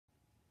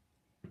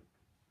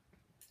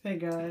Hey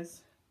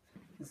guys,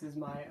 this is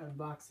my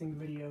unboxing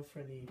video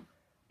for the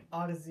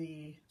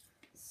Audeze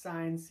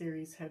Sine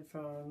series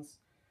headphones.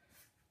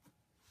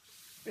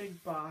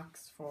 Big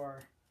box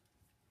for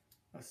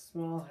a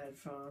small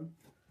headphone.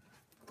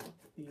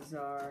 These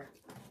are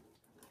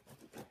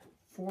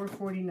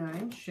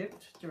 $4.49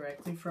 shipped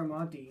directly from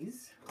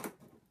Audeze.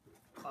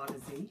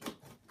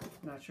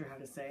 Not sure how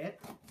to say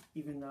it,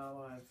 even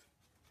though I've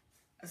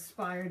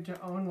aspired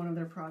to own one of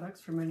their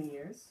products for many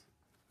years.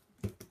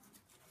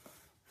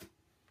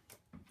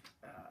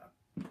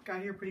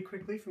 Got here pretty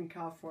quickly from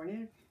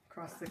California,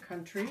 across the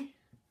country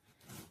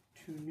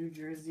to New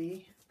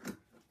Jersey.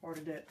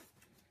 Ordered it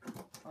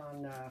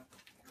on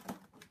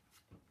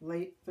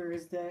late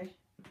Thursday,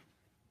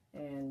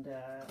 and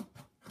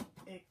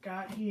it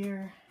got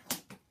here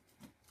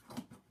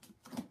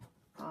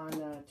on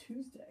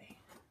Tuesday.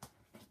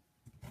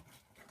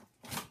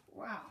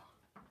 Wow.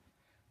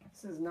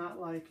 This is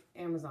not like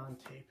Amazon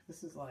tape.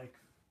 This is like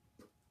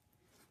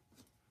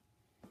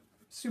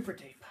super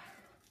tape.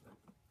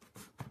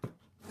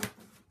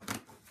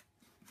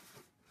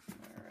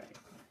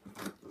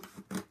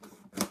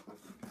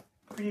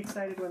 Pretty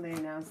excited when they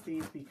announced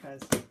these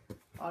because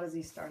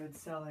Audeze started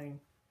selling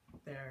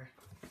their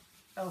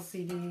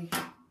LCD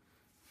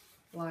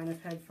line of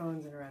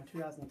headphones in around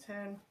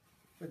 2010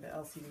 with the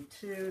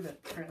LCD2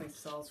 that currently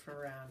sells for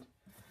around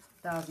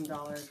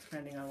 $1,000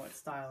 depending on what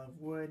style of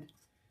wood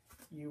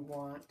you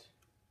want.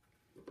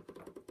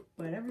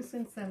 But ever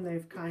since then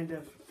they've kind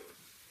of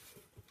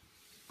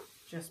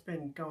just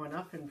been going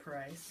up in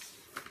price,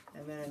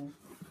 and then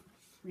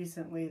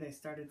recently they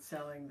started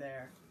selling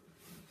their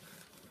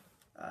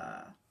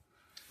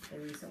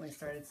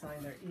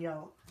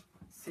EL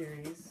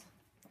series,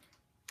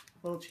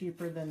 a little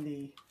cheaper than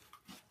the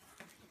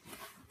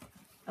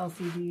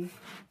LCD,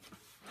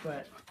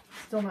 but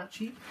still not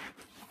cheap.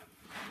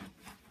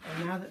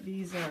 And now that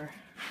these are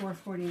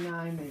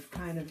 $4.49, they've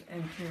kind of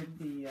entered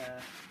the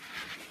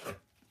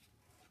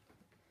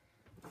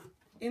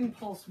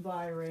impulse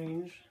buy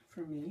range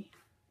for me.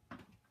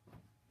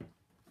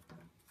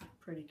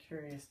 Pretty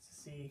curious to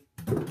see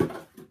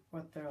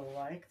what they're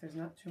like. There's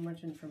not too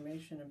much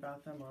information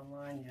about them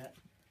online yet.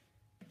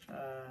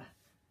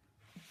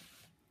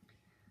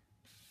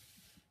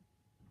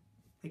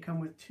 They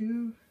come with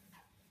two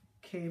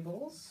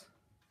cables.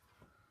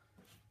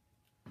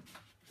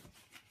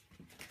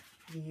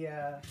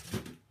 The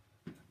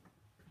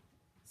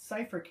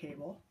cipher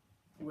cable,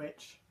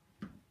 which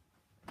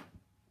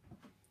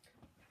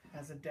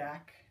has a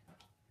DAC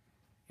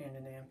and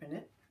an amp in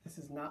it. This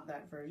is not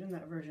that version.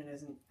 That version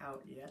isn't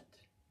out yet.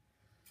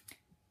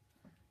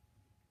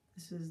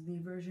 This is the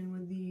version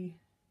with the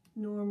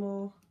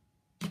normal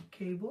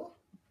cable.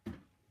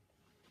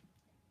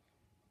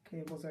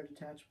 Cables are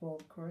detachable,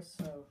 of course,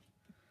 so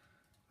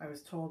I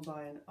was told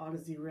by an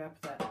Audeze rep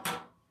that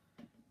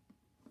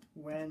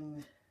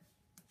when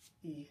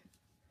the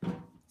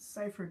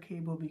cipher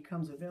cable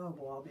becomes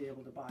available, I'll be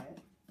able to buy it.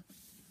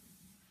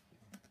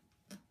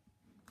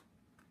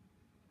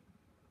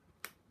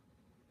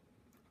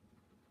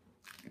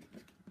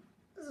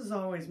 This is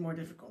always more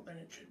difficult than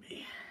it should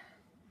be.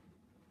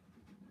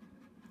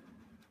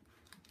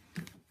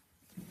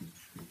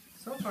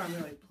 So far I'm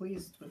really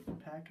pleased with the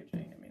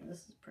packaging. I mean,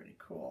 this is pretty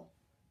cool.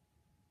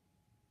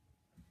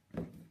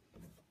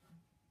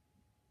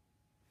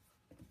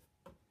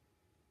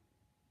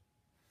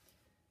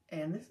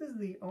 And this is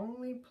the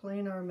only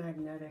planar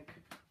magnetic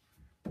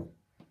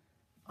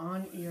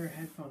on-ear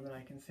headphone that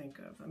I can think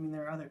of. I mean,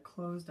 there are other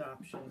closed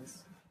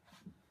options,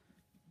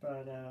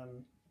 but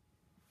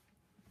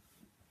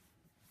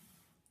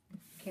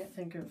can't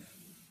think of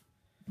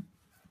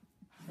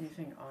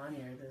anything on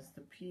here. There's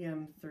the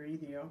PM3,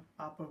 the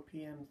Oppo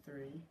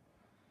PM3.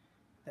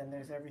 Then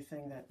there's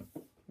everything that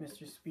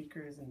Mr.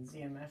 Speakers and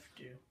ZMF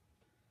do.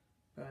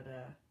 But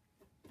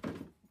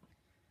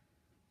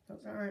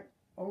those aren't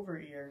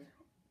over-ear.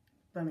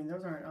 I mean,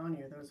 those aren't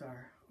on-ear, those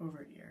are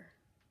over-ear.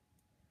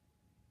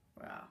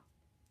 Wow.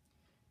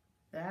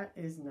 That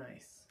is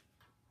nice.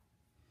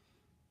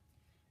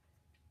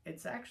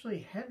 It's actually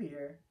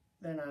heavier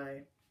than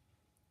I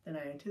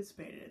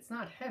anticipated. It's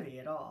not heavy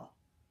at all,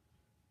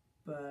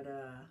 but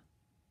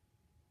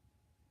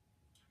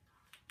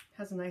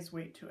has a nice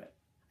weight to it.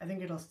 I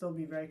think it'll still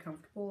be very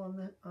comfortable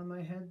on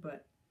my head,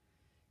 but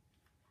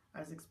I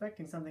was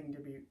expecting something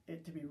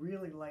to be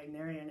really light and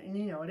airy, and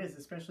you know it is,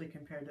 especially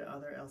compared to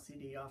other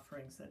LCD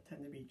offerings that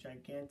tend to be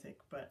gigantic.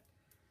 But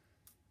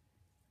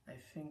I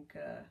think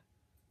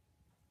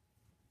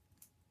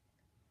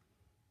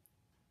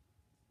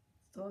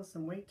still has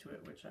some weight to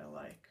it, which I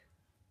like.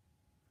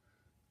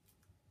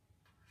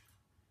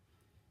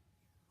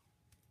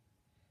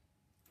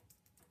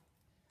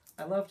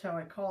 I loved how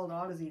I called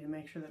Audeze to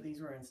make sure that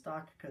these were in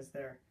stock because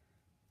their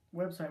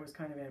website was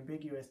kind of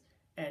ambiguous,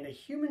 and a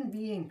human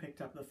being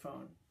picked up the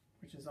phone,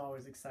 which is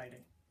always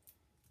exciting.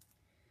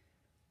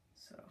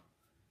 So,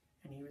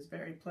 and he was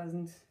very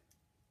pleasant.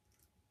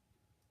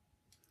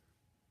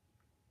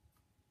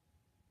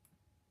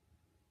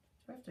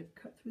 Do I have to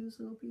cut through this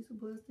little piece of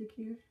plastic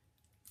here?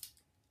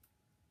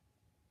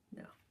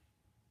 No.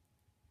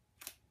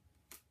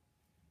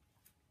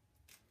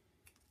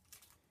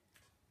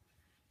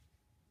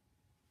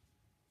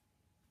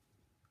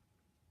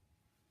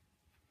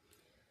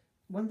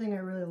 one thing I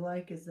really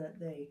like is that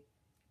they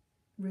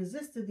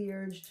resisted the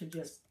urge to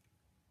just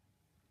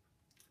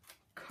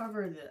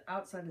cover the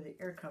outside of the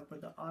ear cup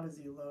with the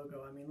Audeze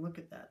logo. I mean, look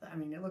at that. I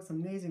mean, it looks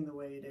amazing the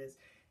way it is.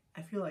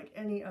 I feel like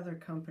any other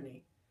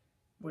company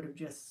would have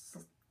just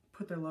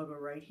put their logo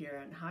right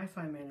here. And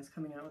Hi-Fi Man is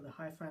coming out with the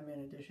Hi-Fi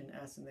Man Edition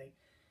S, and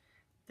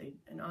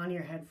an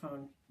on-ear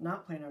headphone,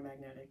 not planar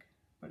magnetic,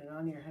 but an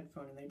on-ear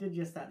headphone, and they did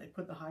just that. They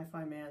put the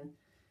Hi-Fi Man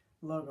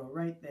logo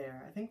right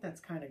there. I think that's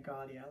kind of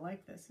gaudy. I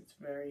like this. It's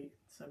very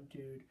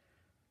subdued.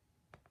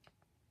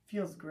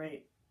 Feels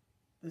great.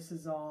 This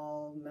is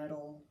all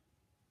metal.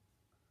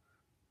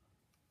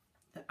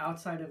 The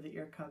outside of the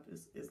ear cup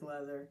is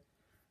leather.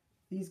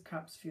 These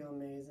cups feel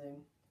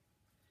amazing.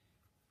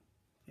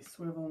 They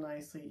swivel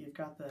nicely. You've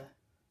got the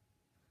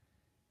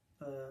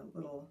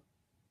little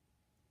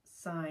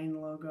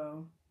Sine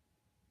logo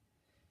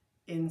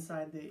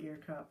inside the ear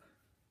cup,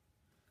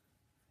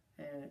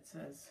 and it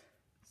says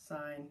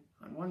Sine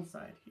on one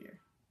side here.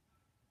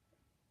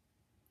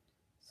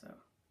 So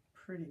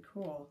pretty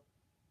cool.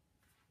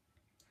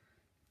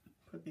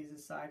 Put these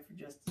aside for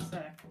just a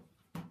sec.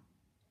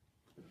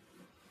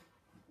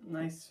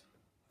 Nice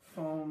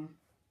foam,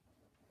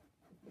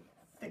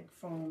 thick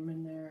foam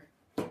in there.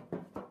 Is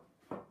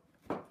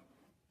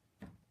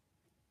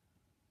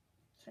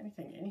there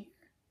anything in here?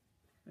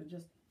 Or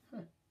just,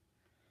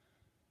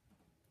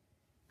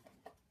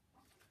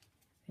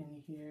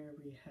 In here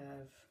we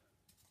have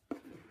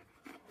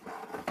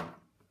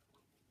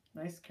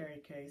nice carry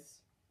case.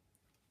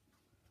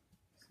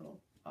 This little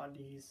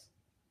Audeze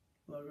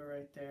logo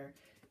right there.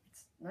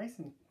 It's nice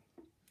and,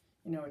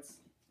 you know,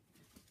 it's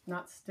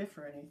not stiff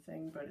or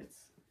anything, but it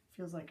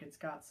feels like it's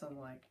got some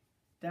like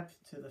depth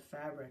to the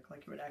fabric,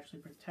 like it would actually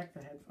protect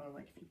the headphone.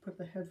 Like if you put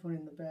the headphone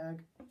in the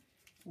bag,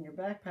 in your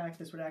backpack,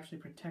 this would actually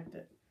protect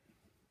it.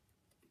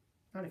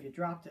 Not if you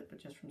dropped it,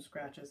 but just from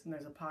scratches. And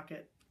there's a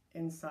pocket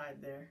inside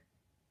there.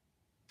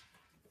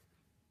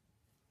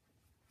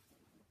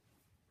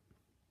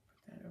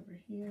 Put that over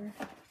here.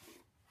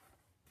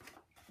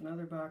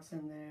 Another box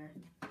in there.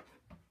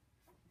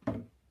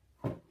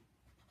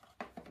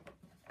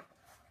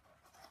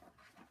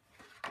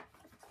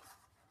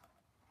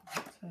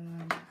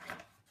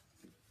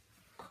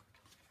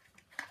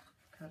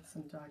 Got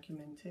some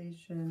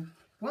documentation.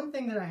 One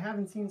thing that I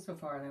haven't seen so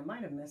far, and I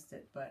might have missed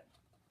it, but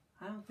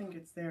I don't think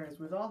it's there, is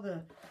with all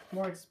the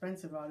more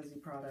expensive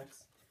Audeze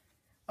products.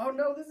 Oh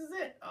no, this is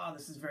it! Oh,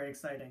 this is very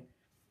exciting.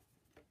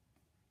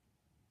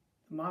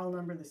 The model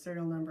number, the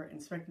serial number,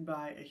 inspected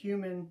by a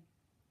human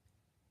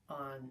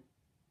on,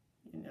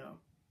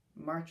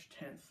 March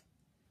 10th,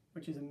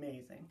 which is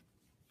amazing.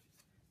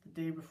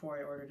 The day before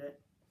I ordered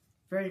it.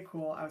 Very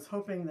cool. I was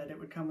hoping that it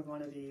would come with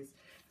one of these.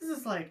 This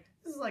is like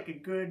a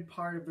good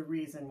part of the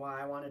reason why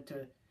I wanted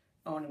to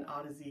own an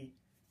Audeze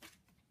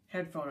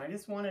headphone. I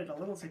just wanted a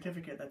little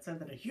certificate that said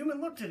that a human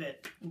looked at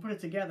it and put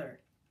it together.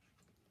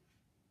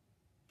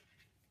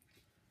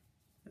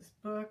 This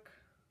book.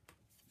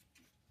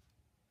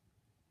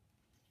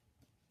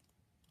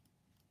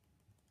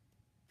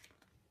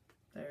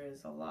 There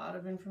is a lot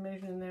of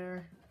information in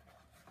there.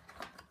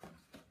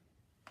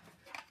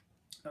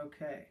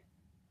 Okay.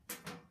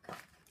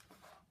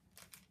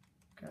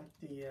 Got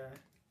the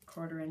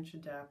 1/4 inch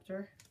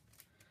adapter.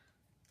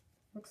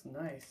 Looks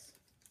nice.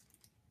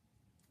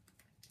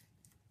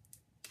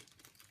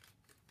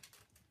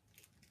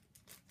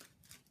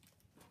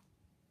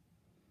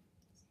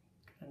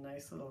 Got a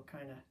nice little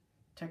kind of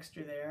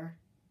texture there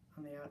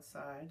on the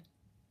outside.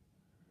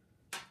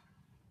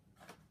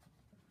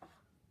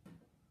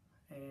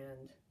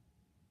 And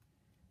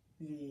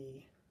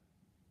the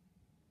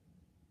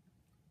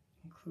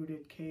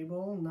included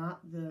cable,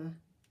 not the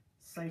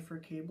cipher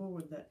cable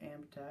with the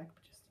amp jack,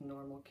 but just a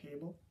normal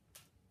cable.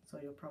 So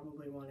you'll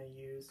probably want to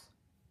use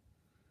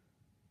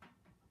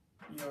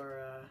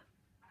your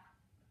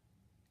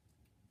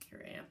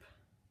amp.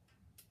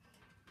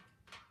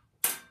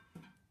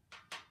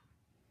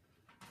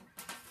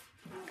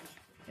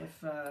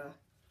 If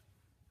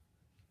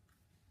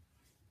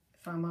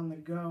I'm on the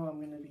go, I'm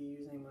going to be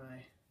using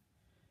my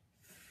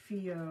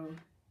FIO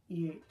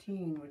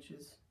E18, which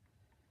is,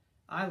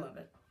 I love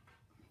it.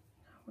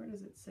 Where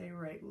does it say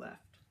right,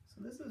 left?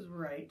 So this is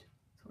right,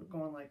 so we're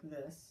going like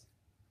this.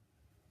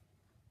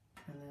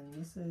 And then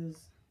this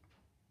is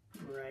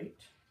right.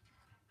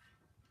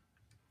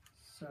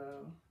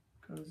 So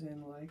goes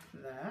in like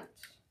that.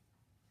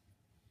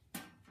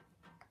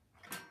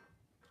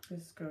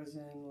 This goes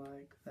in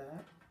like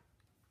that.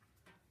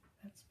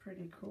 That's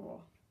pretty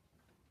cool.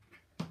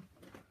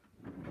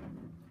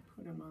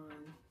 Put them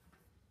on.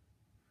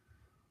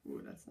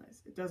 Ooh, that's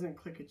nice. It doesn't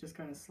click, it just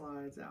kind of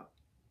slides out.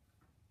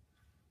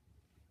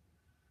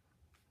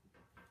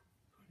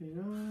 Put it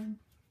on.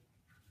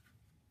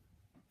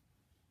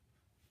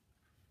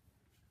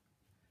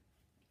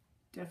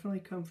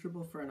 Definitely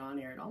comfortable for an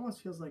on-ear. It almost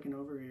feels like an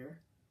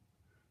over-ear.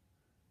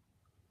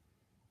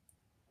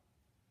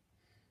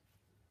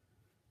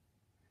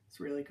 It's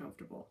really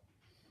comfortable.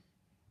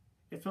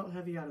 It felt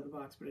heavy out of the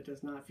box, but it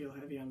does not feel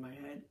heavy on my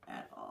head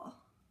at all.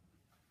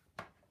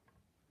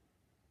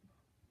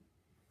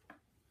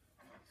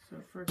 So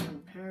for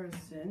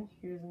comparison,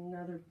 here's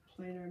another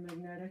planar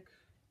magnetic,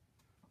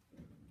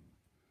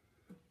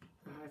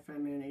 the Hi-Fi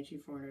Man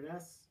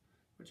HE400S,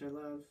 which I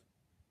love.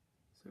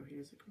 So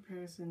here's a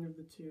comparison of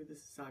the two. This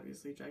is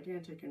obviously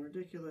gigantic and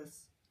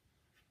ridiculous,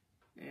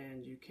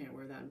 and you can't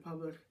wear that in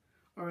public,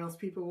 or else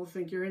people will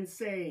think you're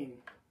insane.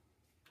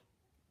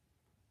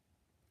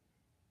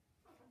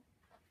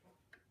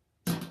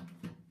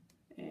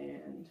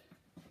 And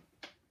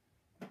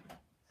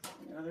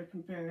another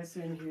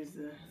comparison, here's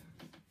the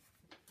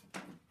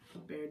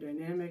Bear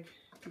Dynamic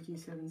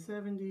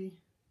TT770.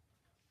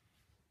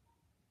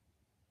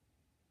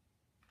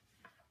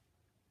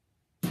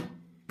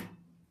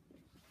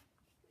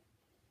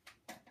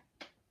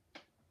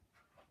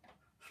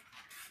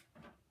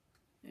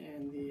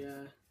 And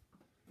the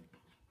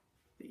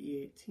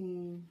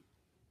E18.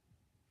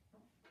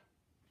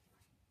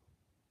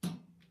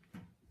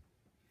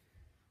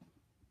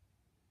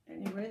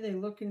 Anyway, they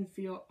look and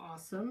feel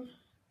awesome,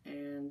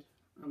 and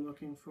I'm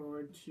looking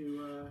forward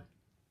to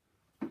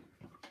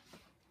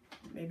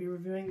maybe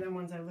reviewing them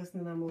once I listen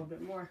to them a little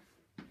bit more.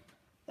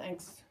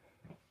 Thanks.